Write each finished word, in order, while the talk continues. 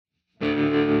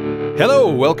Hello,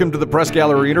 welcome to the Press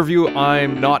Gallery interview.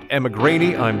 I'm not Emma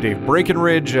Graney. I'm Dave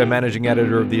Breakenridge, managing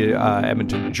editor of the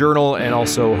Edmonton Journal and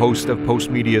also host of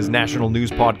Postmedia's national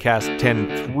news podcast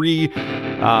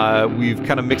 10-3. We've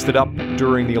kind of mixed it up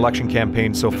during the election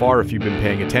campaign so far. If you've been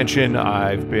paying attention,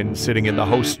 I've been sitting in the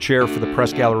host chair for the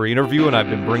Press Gallery interview, and I've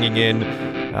been bringing in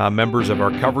members of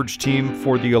our coverage team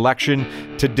for the election.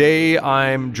 Today,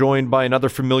 I'm joined by another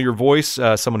familiar voice,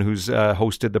 someone who's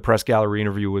hosted the Press Gallery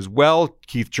interview as well,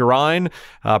 Keith Gerein,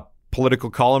 political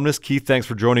columnist. Keith, thanks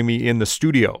for joining me in the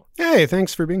studio. Hey,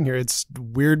 thanks for being here. It's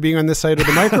weird being on this side of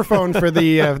the microphone for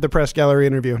the Press Gallery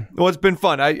interview. Well, it's been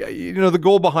fun. The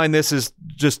goal behind this is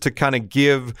just to kind of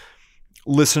give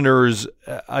listeners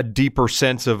a deeper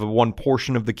sense of one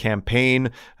portion of the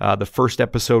campaign. The first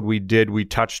episode we did, we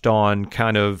touched on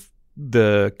kind of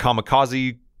the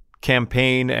kamikaze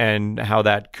campaign and how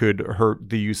that could hurt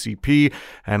the UCP.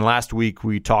 And last week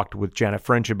we talked with Janet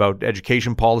French about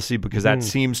education policy because that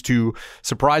seems to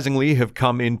surprisingly have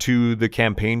come into the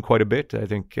campaign quite a bit. I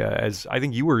think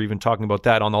you were even talking about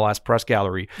that on the last Press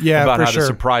Gallery. About how the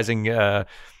surprising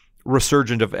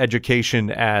resurgence of education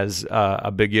as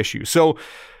a big issue. So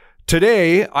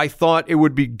today, I thought it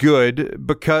would be good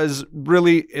because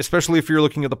really, especially if you're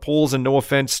looking at the polls, and no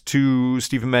offense to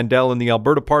Stephen Mandel in the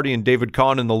Alberta Party and David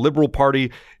Kahn in the Liberal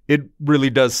Party, it really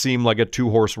does seem like a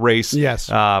two-horse race. Yes.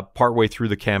 Partway through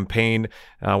the campaign.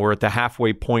 We're at the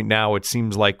halfway point now. It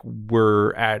seems like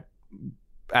we're at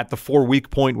the 4-week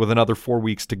point with another 4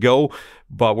 weeks to go,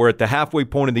 but we're at the halfway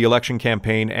point of the election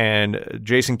campaign, and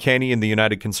Jason Kenney and the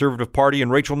United Conservative Party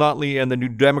and Rachel Notley and the New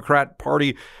Democrat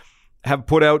Party have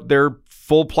put out their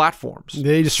full platforms.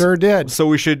 They sure did.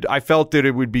 So I felt that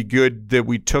it would be good that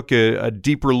we took a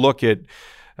deeper look at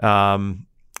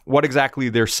what exactly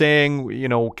they're saying,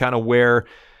 kind of where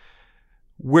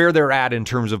they're at in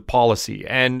terms of policy.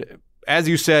 And as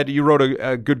you said, you wrote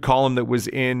a good column that was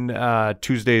in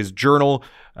Tuesday's Journal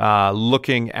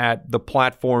looking at the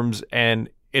platforms, and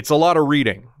it's a lot of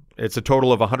reading. It's a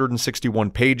total of 161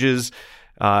 pages.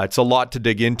 It's a lot to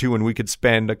dig into, and we could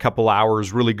spend a couple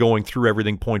hours really going through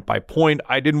everything point by point.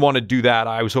 I didn't want to do that.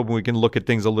 I was hoping we can look at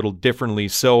things a little differently.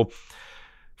 So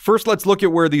first, let's look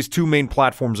at where these two main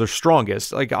platforms are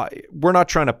strongest. We're not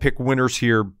trying to pick winners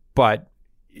here, but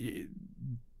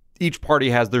each party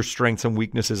has their strengths and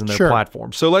weaknesses in their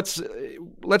platform. So let's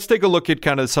take a look at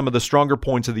kind of some of the stronger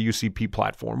points of the UCP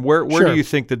platform. Where do you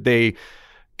think that they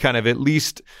kind of at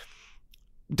least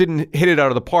didn't hit it out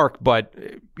of the park, but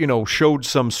showed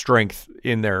some strength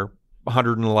in their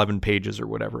 111 pages or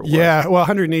whatever it was? Yeah, well,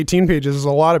 118 pages is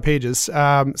a lot of pages.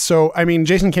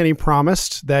 Jason Kenney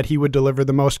promised that he would deliver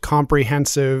the most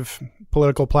comprehensive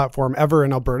political platform ever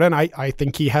in Alberta, and I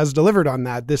think he has delivered on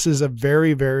that. This is a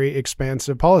very, very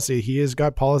expansive policy. He has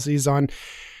got policies on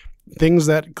things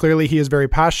that clearly he is very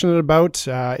passionate about,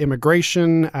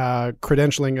 immigration,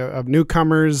 credentialing of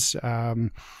newcomers.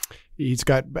 He's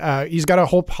got a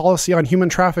whole policy on human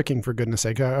trafficking, for goodness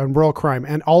sake, on rural crime.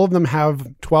 And all of them have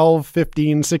 12,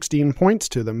 15, 16 points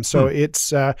to them. So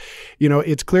it's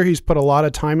clear he's put a lot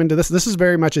of time into this. This is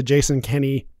very much a Jason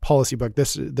Kenney policy book.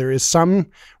 There is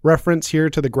some reference here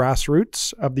to the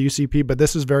grassroots of the UCP, but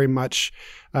this is very much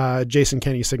Jason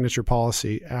Kenney's signature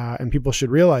policy. And people should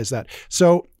realize that.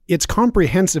 So its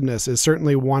comprehensiveness is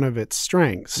certainly one of its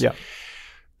strengths. Yeah.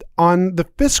 On the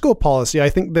fiscal policy, I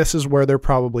think this is where they're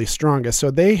probably strongest.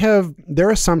 So they have their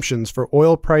assumptions for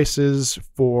oil prices,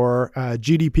 for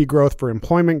GDP growth, for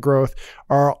employment growth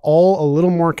are all a little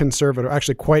more conservative,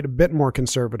 actually quite a bit more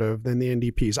conservative than the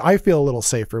NDP's. I feel a little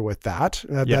safer with that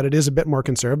it is a bit more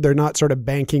conservative. They're not sort of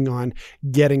banking on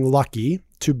getting lucky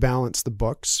to balance the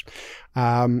books.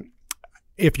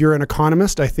 If you're an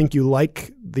economist, I think you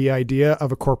like the idea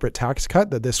of a corporate tax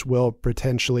cut, that this will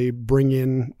potentially bring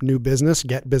in new business,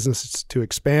 get businesses to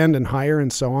expand and hire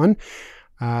and so on.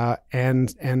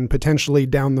 And potentially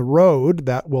down the road,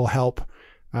 that will help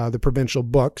the provincial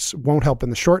books. Won't help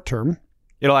in the short term.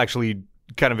 It'll actually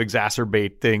kind of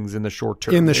exacerbate things in the short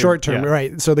term. In the short term,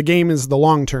 right. So the game is the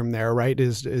long term there, right,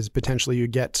 is potentially you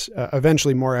get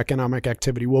eventually more economic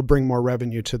activity will bring more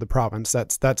revenue to the province.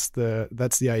 That's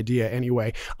the idea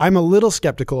anyway. I'm a little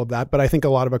skeptical of that, but I think a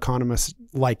lot of economists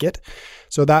like it.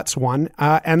 So that's one.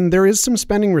 And there is some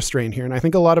spending restraint here, and I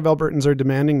think a lot of Albertans are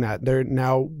demanding that.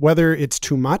 Now, whether it's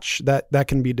too much, that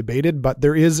can be debated, but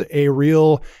there is a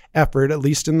real effort, at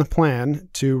least in the plan,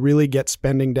 to really get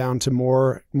spending down to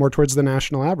more towards the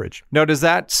national average. Now, does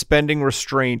that spending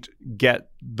restraint get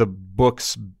the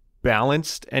books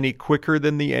balanced any quicker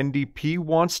than the NDP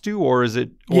wants to, or is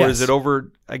it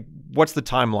over? what's the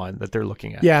timeline that they're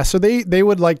looking at? Yeah, so they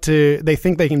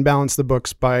think they can balance the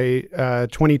books by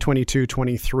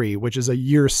 2022-23, which is a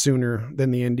year sooner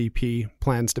than the NDP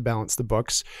plans to balance the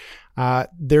books.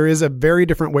 There is a very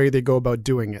different way they go about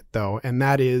doing it, though, and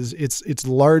that is it's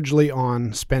largely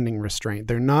on spending restraint.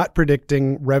 They're not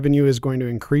predicting revenue is going to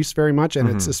increase very much, and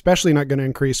it's especially not going to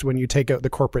increase when you take out the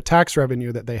corporate tax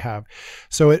revenue that they have.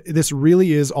 So this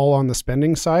really is all on the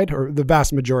spending side, or the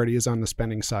vast majority is on the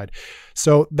spending side.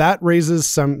 So that raises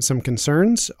some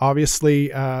concerns.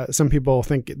 Obviously, some people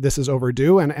think this is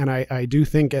overdue, and I do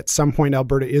think at some point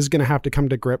Alberta is going to have to come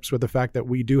to grips with the fact that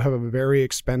we do have a very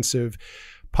expensive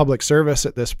public service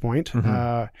at this point.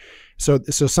 So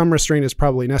some restraint is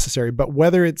probably necessary, but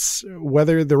whether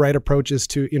the right approach is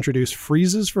to introduce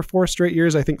freezes for 4 straight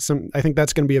years, I think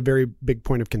that's going to be a very big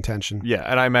point of contention. Yeah,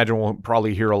 and I imagine we'll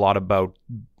probably hear a lot about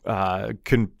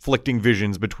conflicting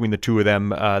visions between the two of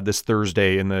them this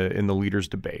Thursday in the leaders'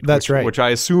 debate. That's right. Which I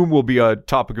assume will be a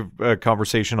topic of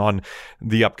conversation on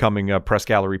the upcoming press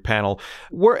gallery panel.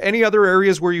 Were any other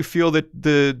areas where you feel that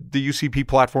the UCP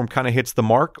platform kind of hits the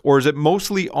mark, or is it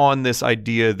mostly on this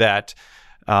idea that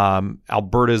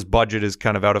Alberta's budget is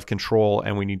kind of out of control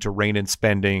and we need to rein in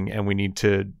spending and we need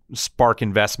to spark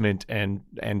investment and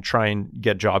try and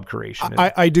get job creation?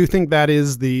 I do think that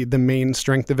is the main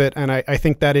strength of it. And I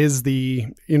think that is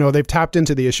they've tapped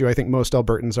into the issue I think most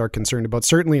Albertans are concerned about.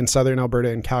 Certainly in Southern Alberta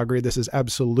and Calgary, this is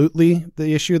absolutely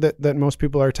the issue that most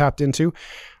people are tapped into.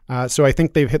 So I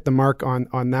think they've hit the mark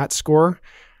on that score.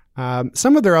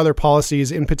 Some of their other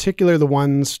policies, in particular the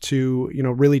ones to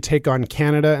really take on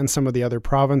Canada and some of the other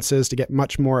provinces to get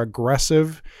much more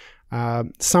aggressive.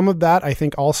 Some of that I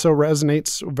think also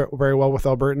resonates very well with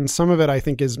Albertans. Some of it I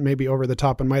think is maybe over the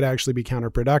top and might actually be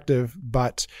counterproductive,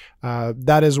 but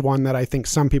that is one that I think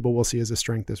some people will see as a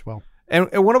strength as well. And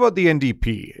what about the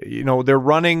NDP? They're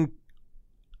running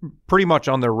pretty much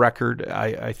on their record.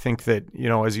 I think that,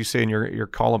 as you say in your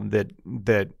column,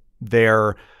 that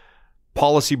their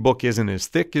policy book isn't as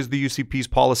thick as the UCP's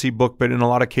policy book, but in a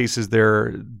lot of cases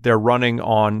they're running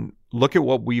on, look at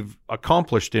what we've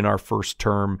accomplished in our first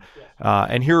term,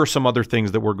 and here are some other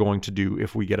things that we're going to do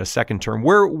if we get a second term.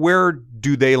 Where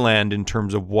do they land in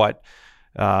terms of what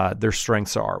their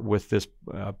strengths are with this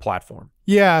platform?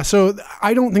 Yeah, so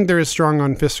I don't think they're as strong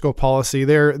on fiscal policy.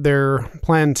 Their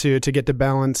plan to get to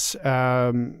balance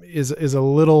is a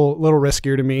little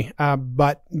riskier to me,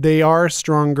 but they are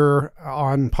stronger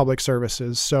on public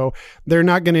services. So they're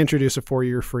not going to introduce a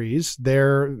 4-year freeze.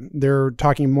 They're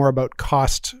talking more about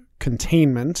cost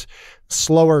containment,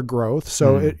 slower growth.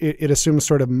 So it assumes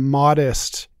sort of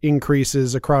modest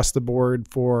increases across the board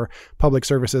for public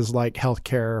services like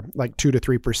healthcare, like 2 to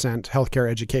 3%, healthcare,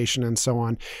 education, and so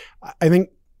on. I think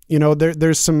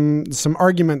there's some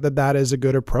argument that is a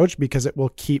good approach because it will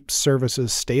keep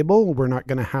services stable. We're not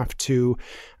going to have to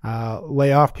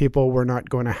lay off people. We're not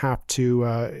going to have to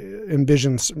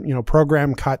envision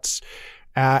program cuts.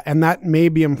 And that may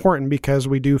be important because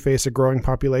we do face a growing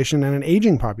population and an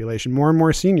aging population, more and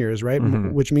more seniors, right?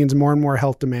 Which means more and more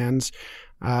health demands.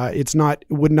 It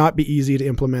would not be easy to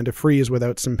implement a freeze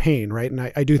without some pain, right?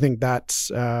 And I do think that's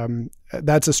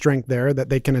a strength there that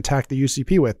they can attack the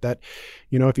UCP with. That,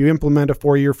 if you implement a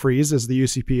 4-year freeze, as the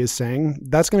UCP is saying,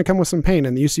 that's going to come with some pain,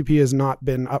 and the UCP has not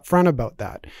been upfront about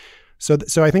that. So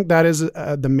I think that is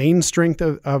the main strength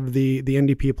of the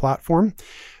NDP platform.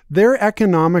 Their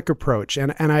economic approach,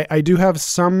 and I do have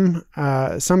some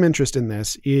interest in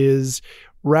this, is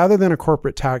rather than a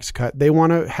corporate tax cut, they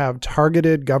want to have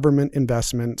targeted government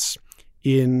investments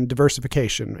in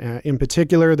diversification. In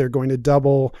particular, they're going to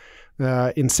double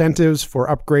incentives for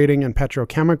upgrading and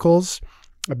petrochemicals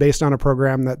based on a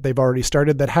program that they've already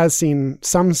started that has seen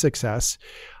some success.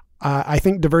 I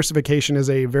think diversification is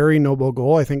a very noble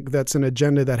goal. I think that's an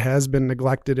agenda that has been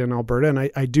neglected in Alberta, and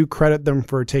I do credit them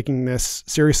for taking this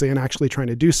seriously and actually trying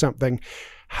to do something.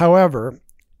 However,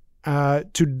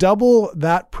 to double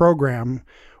that program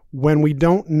when we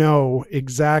don't know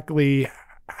exactly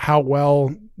how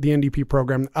well the NDP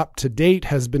program up to date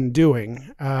has been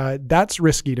doing, that's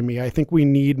risky to me. I think we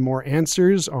need more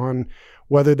answers on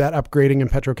whether that upgrading in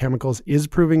petrochemicals is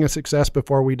proving a success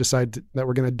before we decide that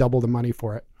we're going to double the money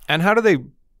for it. And how do they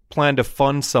plan to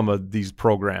fund some of these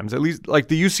programs? At least like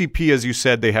the UCP, as you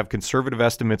said, they have conservative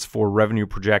estimates for revenue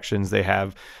projections. They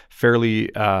have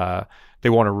fairly, they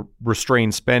want to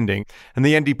restrain spending. And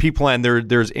the NDP plan,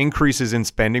 there's increases in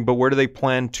spending, but where do they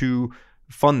plan to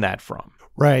fund that from?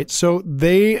 Right. So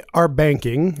they are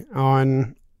banking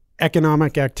on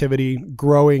economic activity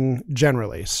growing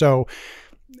generally. So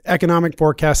economic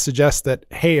forecasts suggest that,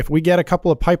 hey, if we get a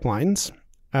couple of pipelines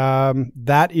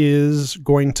that is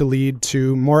going to lead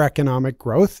to more economic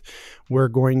growth. We're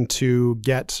going to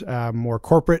get more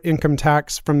corporate income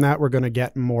tax from that. We're going to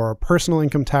get more personal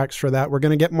income tax for that. We're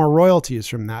going to get more royalties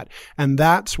from that. And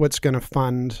that's what's going to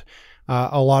fund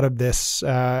a lot of this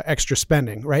extra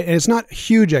spending, right? And it's not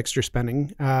huge extra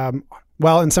spending.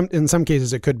 Well, in some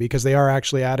cases it could be, because they are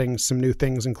actually adding some new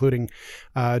things, including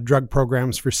drug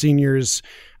programs for seniors,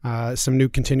 some new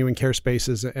continuing care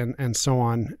spaces, and so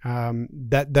on.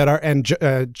 That are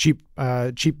cheap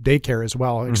daycare as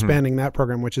well, expanding that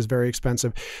program, which is very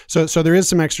expensive. So there is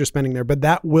some extra spending there, but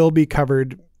that will be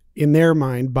covered in their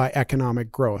mind by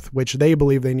economic growth, which they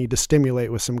believe they need to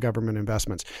stimulate with some government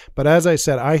investments. But as I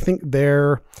said, I think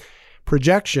their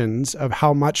projections of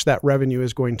how much that revenue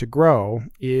is going to grow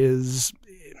is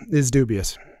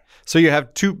dubious. So you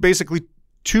have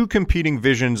two competing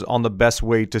visions on the best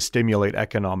way to stimulate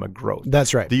economic growth.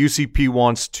 That's right. The UCP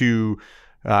wants to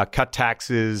cut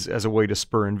taxes as a way to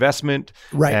spur investment,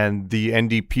 right, and the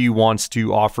NDP wants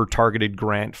to offer targeted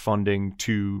grant funding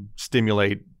to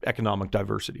stimulate economic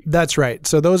diversity. That's right.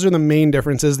 So those are the main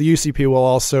differences. The UCP will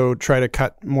also try to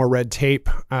cut more red tape,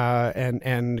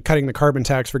 and cutting the carbon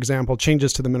tax, for example,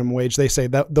 changes to the minimum wage. They say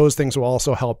that those things will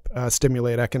also help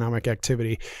stimulate economic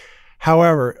activity.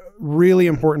 However, really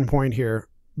important point here,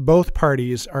 both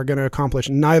parties are going to accomplish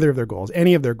neither of their goals,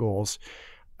 any of their goals,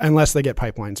 unless they get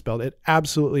pipelines built. It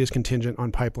absolutely is contingent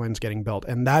on pipelines getting built.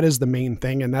 And that is the main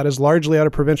thing. And that is largely out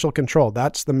of provincial control.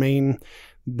 That's the main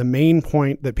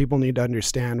point that people need to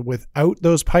understand. Without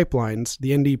those pipelines,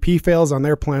 the NDP fails on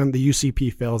their plan, the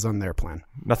UCP fails on their plan.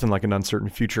 Nothing like an uncertain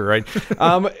future, right?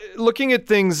 Looking at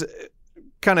things,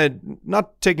 kind of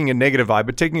not taking a negative eye,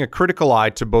 but taking a critical eye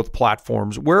to both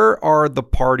platforms, where are the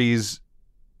parties,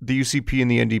 the UCP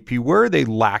and the NDP, where are they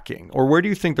lacking? Or where do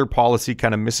you think their policy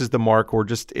kind of misses the mark or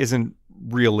just isn't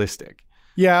realistic?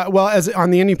 Yeah, well, as on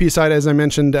the NDP side, as I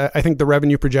mentioned, I think the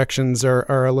revenue projections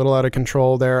are a little out of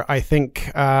control there. I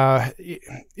think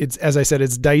it's, as I said,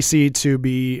 it's dicey to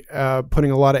be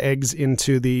putting a lot of eggs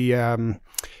into the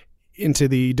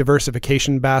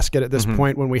diversification basket at this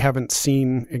point, when we haven't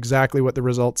seen exactly what the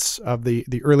results of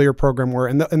the earlier program were,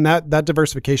 and that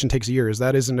diversification takes years.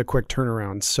 That isn't a quick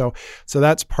turnaround. So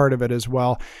that's part of it as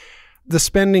well. The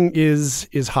spending is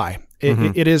high.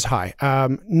 It is high.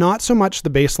 Not so much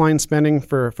the baseline spending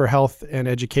for health and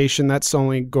education. That's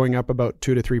only going up about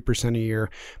 2 to 3% a year.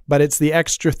 But it's the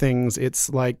extra things. It's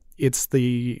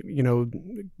the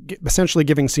essentially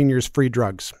giving seniors free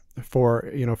drugs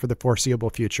for the foreseeable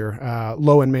future.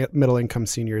 Low and middle income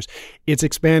seniors. It's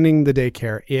expanding the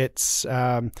daycare. It's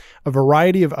a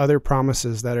variety of other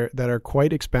promises that are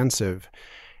quite expensive,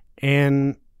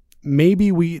 and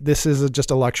maybe this is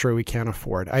just a luxury we can't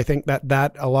afford. I think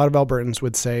that a lot of Albertans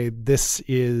would say this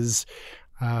is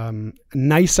a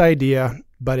nice idea,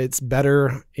 but it's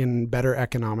better in better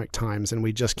economic times, and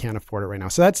we just can't afford it right now.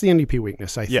 So that's the NDP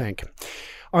weakness, I think.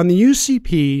 On the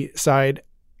UCP side,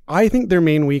 I think their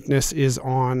main weakness is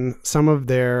on some of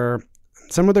their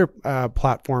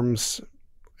platforms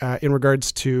in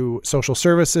regards to social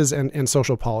services and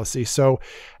social policy. So,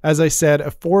 as I said,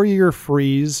 a 4-year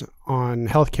freeze on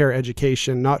healthcare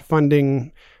education, not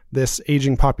funding this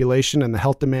aging population and the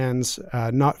health demands,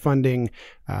 not funding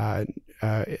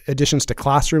additions to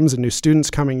classrooms and new students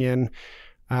coming in.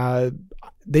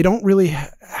 They don't really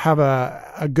have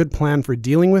a good plan for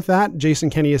dealing with that.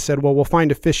 Jason Kenney has said, well, we'll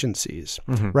find efficiencies,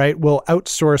 right? We'll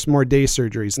outsource more day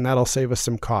surgeries, and that'll save us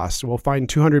some costs. We'll find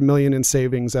 $200 million in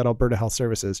savings at Alberta Health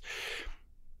Services.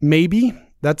 Maybe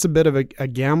that's a bit of a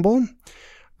gamble.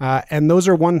 And those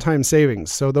are one-time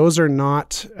savings. So those are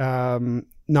not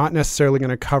necessarily going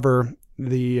to cover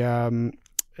the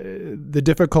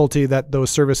difficulty that those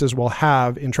services will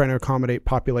have in trying to accommodate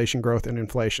population growth and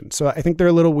inflation. So I think they're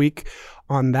a little weak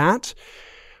on that.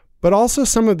 But also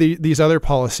some of these other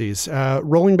policies,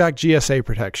 rolling back GSA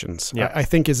protections, I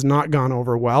think has not gone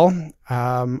over well.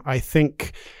 I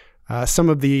think some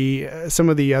of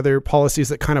the other policies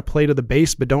that kind of play to the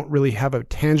base but don't really have a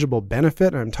tangible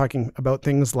benefit. I'm talking about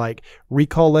things like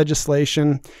recall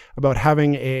legislation, about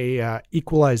having a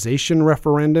equalization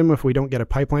referendum if we don't get a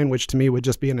pipeline, which to me would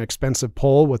just be an expensive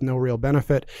poll with no real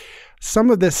benefit.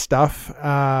 Some of this stuff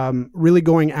really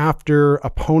going after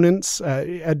opponents.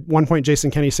 At one point,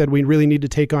 Jason Kenney said we really need to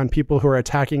take on people who are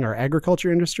attacking our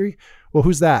agriculture industry. Well,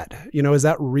 who's that? Is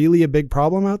that really a big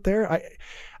problem out there?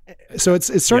 So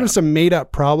it's sort of some made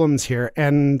up problems here,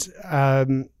 and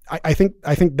I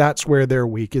think that's where they're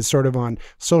weak, is sort of on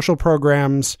social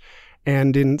programs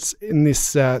and in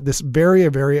this very,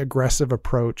 very aggressive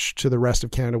approach to the rest of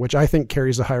Canada, which I think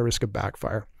carries a high risk of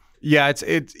backfire. Yeah,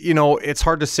 it's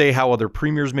hard to say how other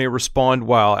premiers may respond,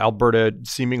 while Alberta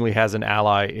seemingly has an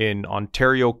ally in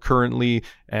Ontario currently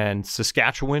and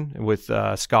Saskatchewan with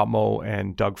Scott Moe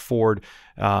and Doug Ford.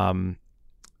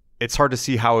 It's hard to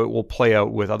see how it will play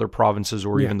out with other provinces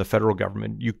or even the federal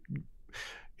government.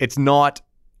 It's not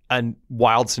a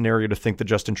wild scenario to think that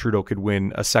Justin Trudeau could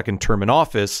win a second term in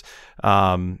office.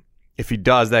 If he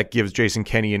does, that gives Jason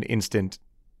Kenney an instant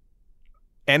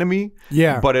enemy.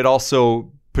 Yeah, but it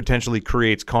also potentially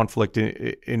creates conflict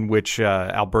in which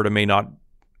Alberta may not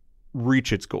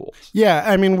reach its goals. Yeah,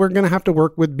 I mean, we're going to have to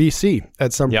work with BC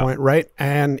at some point, right?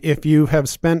 And if you have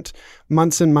spent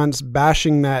months and months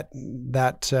bashing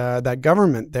that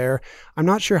government there, I'm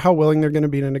not sure how willing they're going to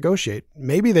be to negotiate.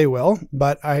 Maybe they will,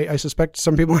 but I suspect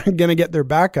some people are going to get their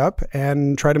back up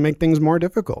and try to make things more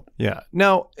difficult. Yeah.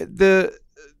 Now,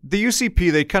 the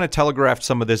UCP, they kind of telegraphed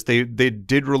some of this. They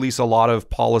did release a lot of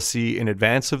policy in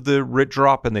advance of the writ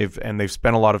drop, and they've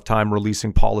spent a lot of time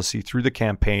releasing policy through the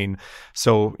campaign.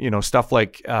 So, stuff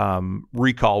like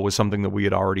recall was something that we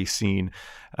had already seen.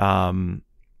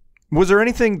 Was there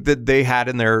anything that they had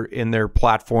in their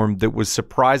platform that was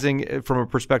surprising from a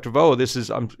perspective? I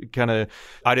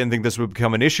didn't think this would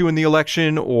become an issue in the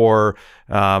election, or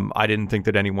I didn't think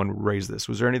that anyone would raise this.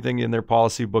 Was there anything in their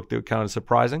policy book that was kind of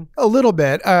surprising? A little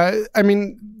bit. I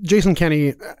mean, Jason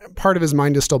Kenney, part of his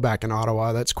mind is still back in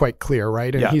Ottawa. That's quite clear,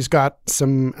 right? And he's got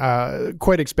some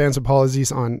quite expansive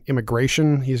policies on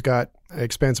immigration. He's got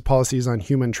expansive policies on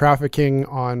human trafficking,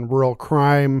 on rural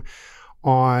crime,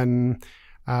 on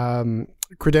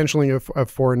credentialing of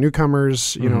foreign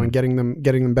newcomers, and getting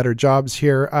them better jobs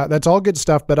here. That's all good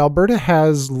stuff, but Alberta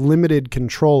has limited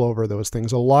control over those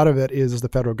things. A lot of it is the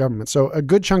federal government. So a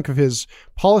good chunk of his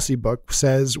policy book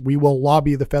says we will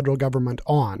lobby the federal government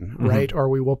on, right? Or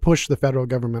we will push the federal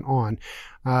government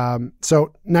on.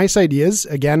 So nice ideas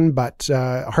again, but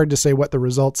hard to say what the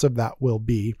results of that will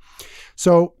be.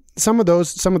 So some of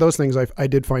those things I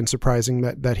did find surprising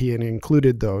that he had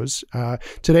included those.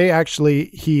 Today, actually,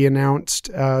 he announced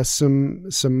some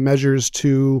measures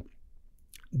to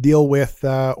deal with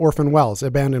orphan wells,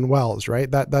 abandoned wells, right?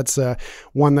 That's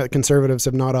one that conservatives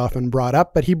have not often brought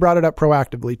up, but he brought it up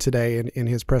proactively today in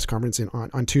his press conference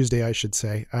on Tuesday, I should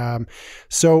say.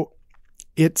 So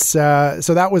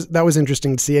that was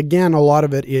interesting to see. Again, a lot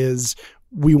of it is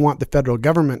we want the federal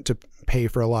government to pay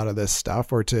for a lot of this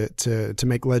stuff, or to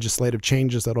make legislative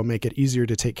changes that'll make it easier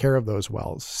to take care of those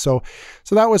wells. So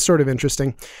that was sort of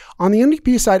interesting. On the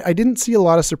NDP side, I didn't see a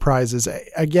lot of surprises.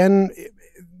 Again,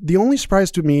 the only surprise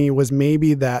to me was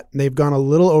maybe that they've gone a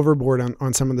little overboard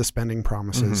on some of the spending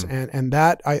promises. And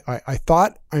that I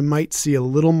thought I might see a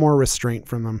little more restraint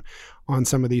from them on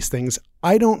some of these things.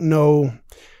 I don't know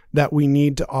that we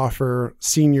need to offer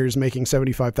seniors making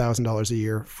 $75,000 a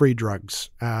year free drugs.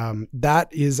 That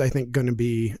is, I think, going to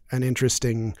be an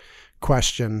interesting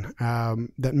question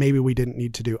that maybe we didn't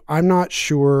need to do. I'm not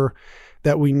sure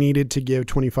that we needed to give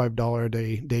 $25 a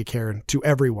day daycare to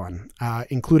everyone,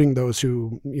 including those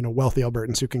who, wealthy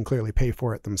Albertans who can clearly pay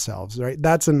for it themselves, right?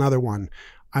 That's another one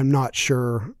I'm not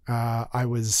sure I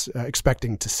was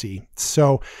expecting to see.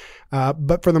 So,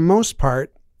 but for the most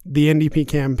part, the NDP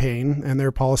campaign and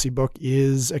their policy book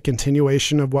is a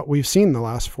continuation of what we've seen the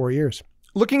last 4 years.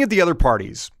 Looking at the other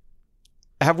parties,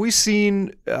 have we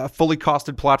seen fully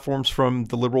costed platforms from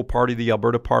the Liberal Party, the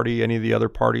Alberta Party, any of the other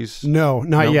parties? No,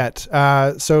 not yet.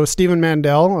 So Stephen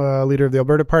Mandel, leader of the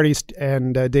Alberta Party,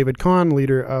 and David Kahn,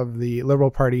 leader of the Liberal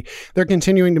Party, they're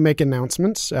continuing to make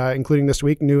announcements, including this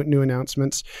week, new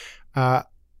announcements.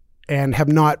 And have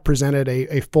not presented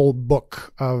a full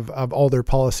book of all their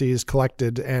policies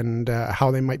collected and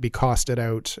how they might be costed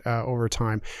out over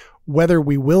time. Whether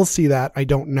we will see that, I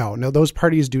don't know. Now, those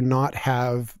parties do not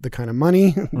have the kind of money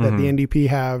that the NDP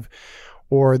have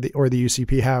or the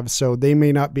UCP have, so they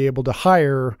may not be able to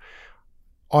hire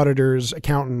auditors,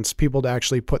 accountants, people to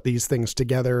actually put these things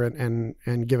together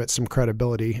and give it some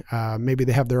credibility. Maybe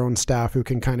they have their own staff who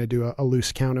can kind of do a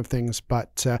loose count of things,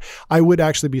 but I would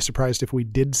actually be surprised if we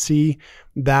did see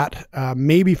that,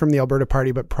 maybe from the Alberta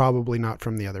Party, but probably not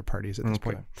from the other parties at this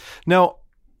point. Now,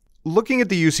 looking at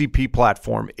the UCP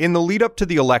platform, in the lead up to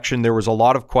the election, there was a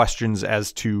lot of questions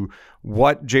as to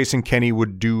what Jason Kenney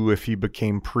would do if he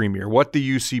became premier, what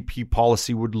the UCP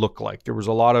policy would look like. There was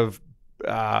a lot of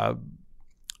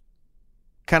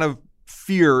kind of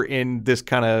fear in this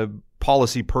kind of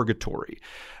policy purgatory.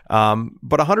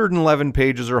 But 111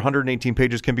 pages or 118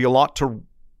 pages can be a lot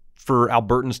for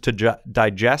Albertans to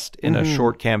digest in a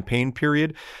short campaign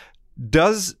period.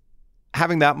 Does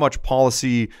having that much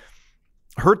policy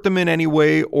hurt them in any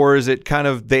way, or is it kind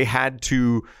of they had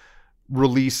to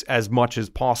release as much as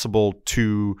possible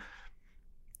to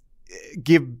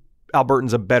give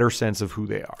Albertans a better sense of who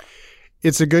they are?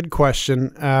 It's a good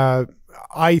question.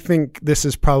 I think this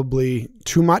is probably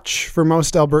too much for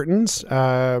most Albertans.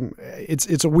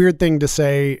 It's a weird thing to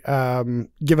say,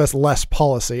 give us less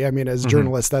policy. I mean, as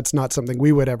journalists, that's not something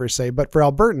we would ever say. But for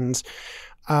Albertans,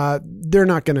 they're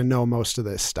not going to know most of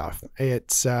this stuff.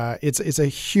 It's a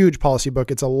huge policy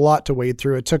book. It's a lot to wade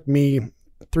through. It took me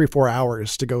 3-4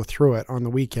 hours to go through it on the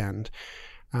weekend.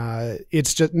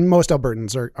 It's just most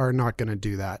Albertans are not going to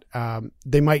do that.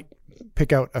 They might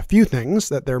pick out a few things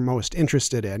that they're most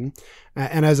interested in.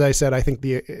 And as I said, I think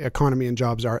the economy and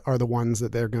jobs are the ones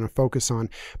that they're going to focus on.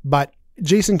 But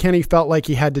Jason Kenney felt like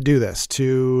he had to do this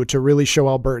to really show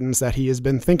Albertans that he has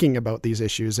been thinking about these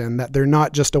issues and that they're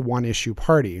not just a one-issue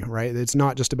party, right? It's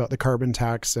not just about the carbon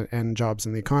tax and jobs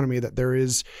in the economy, that there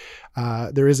is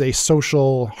a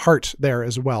social heart there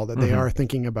as well that they are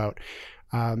thinking about.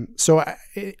 So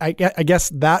I guess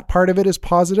that part of it is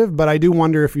positive, but I do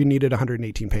wonder if you needed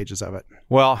 118 pages of it.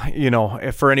 Well,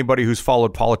 for anybody who's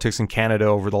followed politics in Canada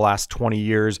over the last 20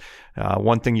 years,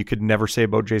 one thing you could never say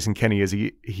about Jason Kenney is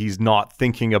he's not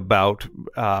thinking about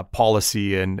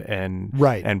policy and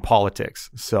politics.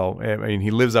 So, I mean,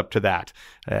 he lives up to that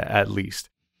at least.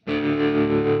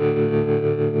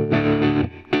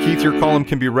 Keith, your column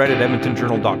can be read at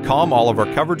edmontonjournal.com. All of our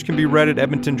coverage can be read at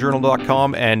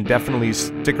edmontonjournal.com, and definitely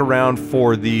stick around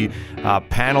for the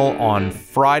panel on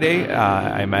Friday.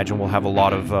 I imagine we'll have a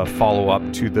lot of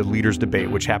follow-up to the leaders'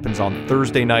 debate, which happens on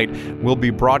Thursday night. Will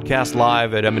be broadcast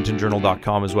live at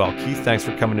edmontonjournal.com as well. Keith, thanks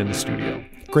for coming in the studio.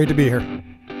 Great to be here.